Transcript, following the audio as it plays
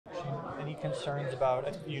any concerns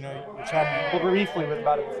about, you chatted briefly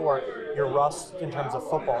about it before, your rust in terms of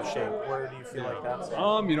football shape? Where do you feel like that's at?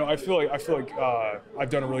 I feel like I've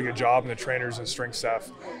done a really good job, and the trainers and strength staff,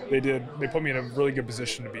 they put me in a really good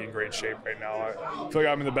position to be in great shape right now. I feel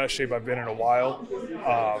like I'm in the best shape I've been in a while.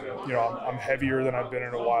 I'm heavier than I've been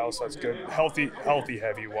in a while, so that's good. Healthy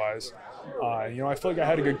heavy wise. I feel like I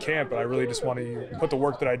had a good camp, but I really just want to put the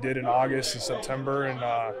work that I did in August and September and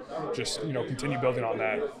just continue building on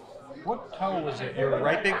that. What toe was it? Your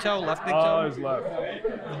right big toe, left big toe? It was left.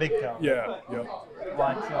 The big toe. Yeah.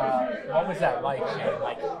 What was that like, Shane?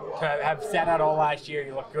 Like to have sat out all last year,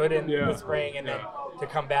 you look good in the spring, and then to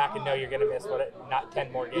come back and know you're going to miss not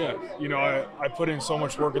 10 more games. Yeah, I put in so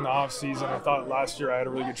much work in the off season. I thought last year I had a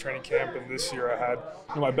really good training camp, and this year I had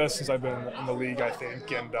my best since I've been in the league, I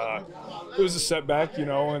think. And it was a setback,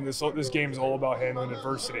 and this game is all about handling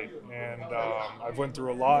adversity. And I've went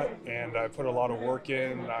through a lot, and I put a lot of work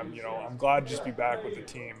in. I'm glad to just be back with the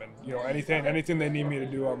team, and anything they need me to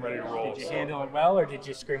do, I'm ready to roll. Did you handle it well, or did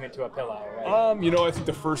you scream into a pillow? Right? I think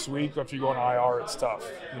the first week after you go on IR, it's tough.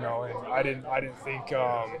 And I didn't think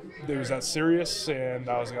it was that serious, and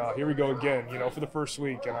I was like, oh, here we go again. For the first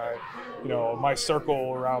week, and my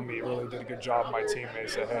circle around me really did a good job. My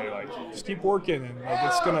teammates said, hey, just keep working, and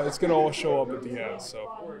it's gonna all show up at the end.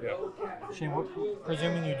 So yeah. Shane,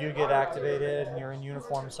 presuming you do get activated and you're in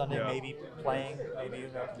uniform Sunday, maybe playing, maybe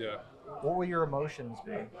Yeah. What will your emotions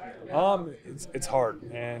be? It's hard,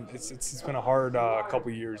 and it's been a hard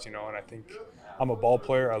couple years, and I think I'm a ball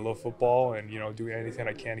player. I love football, and doing anything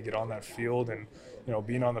I can to get on that field, and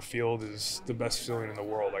being on the field is the best feeling in the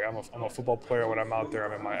world. Like I'm a football player. When I'm out there,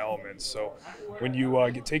 I'm in my element. So when you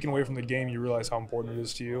get taken away from the game, you realize how important it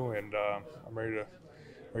is to you, and I'm ready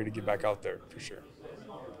to get back out there for sure.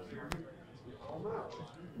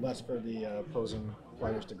 Less for the opposing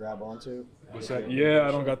players to grab onto. What's that? Yeah,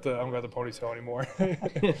 I don't got the ponytail anymore.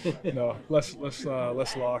 No, less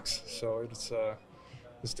locks. So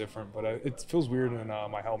it's different, but it feels weird in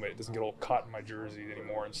my helmet. It doesn't get all caught in my jersey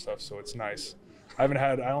anymore and stuff. So it's nice. I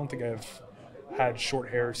don't think I've had short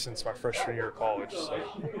hair since my freshman year of college, so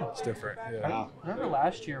it's different. Yeah. I remember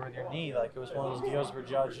last year with your knee, it was one of those deals where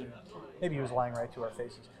Judge, and maybe he was lying right to our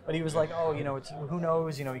faces, but he was like, oh, it's who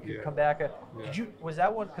knows, you could come back. Was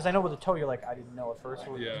that one? Because I know with the toe, you're like, I didn't know at first.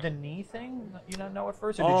 The knee thing, you not know at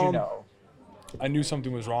first, or did you know? I knew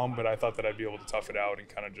something was wrong, but I thought that I'd be able to tough it out and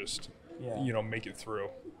kind of just, make it through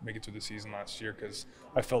the season last year, because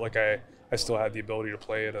I felt like I still had the ability to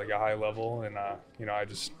play at a high level, and I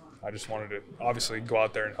just wanted to obviously go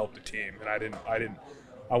out there and help the team, and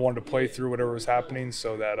I wanted to play through whatever was happening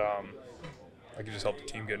so that I could just help the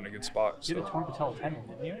team get in a good spot. You had a torn patella tendon,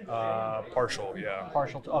 didn't you? Partial, yeah.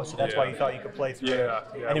 Partial. Oh, so that's why you thought you could play through. Yeah.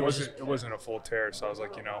 And it wasn't a full tear, so I was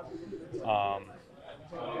like,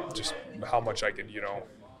 just how much I could,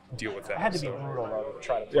 deal with that. It had to be brutal though to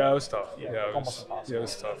try to play. Yeah, it was tough. Almost impossible. Yeah, it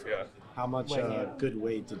was tough. Yeah. How much good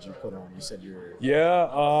weight did you put on? You said you're.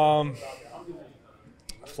 Yeah.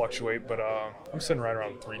 Fluctuate, but I'm sitting right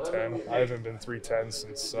around 310. I haven't been 310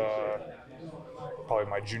 since probably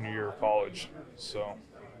my junior year of college, so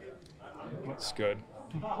it's good.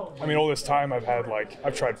 All this time I've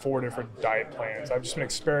tried 4 different diet plans. I've just been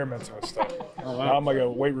experimenting with stuff. Oh, wow. Now I'm like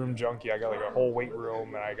a weight room junkie. I got a whole weight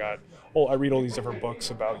room, and I read all these different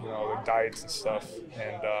books about the diets and stuff,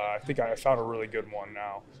 and I think I found a really good one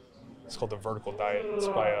now. It's called the Vertical Diet. It's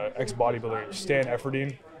by an ex-bodybuilder, Stan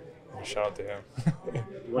Efferdine. Shout out to him.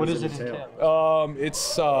 What does it entail?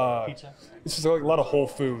 It's Pizza? It's just a lot of whole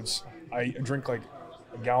foods. I drink a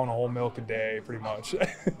gallon of whole milk a day, pretty much.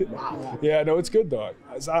 Wow. Yeah, no, it's good though.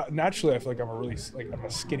 Naturally, I feel like I'm I'm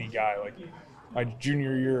a skinny guy. My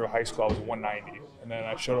junior year of high school, I was 190, and then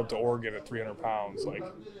I showed up to Oregon at 300 pounds.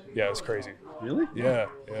 Yeah, it was crazy. Really? Yeah.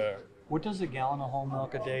 What does a gallon of whole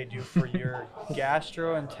milk a day do for your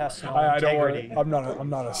gastrointestinal I don't integrity? worry. I'm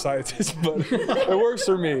not a scientist, but it works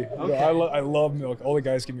for me. Okay. I love milk. All the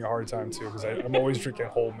guys give me a hard time too, because I'm always drinking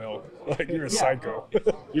whole milk. You're a psycho.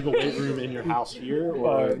 You have a weight room in your house here,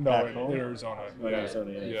 or no, back home? in Arizona. In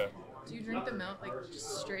Arizona, yeah. Do you drink the milk,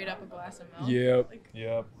 just straight up a glass of milk?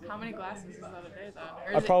 Yep. How many glasses is that a day then?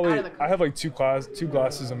 Or I have two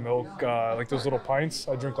glasses of milk, those little pints.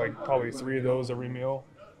 I drink probably 3 of those every meal.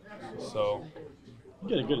 So you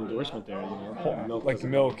get a good endorsement there,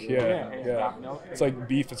 Milk, yeah. It's like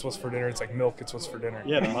beef, it's what's for dinner. It's like milk, it's what's for dinner.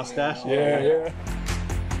 Yeah, the mustache. Yeah.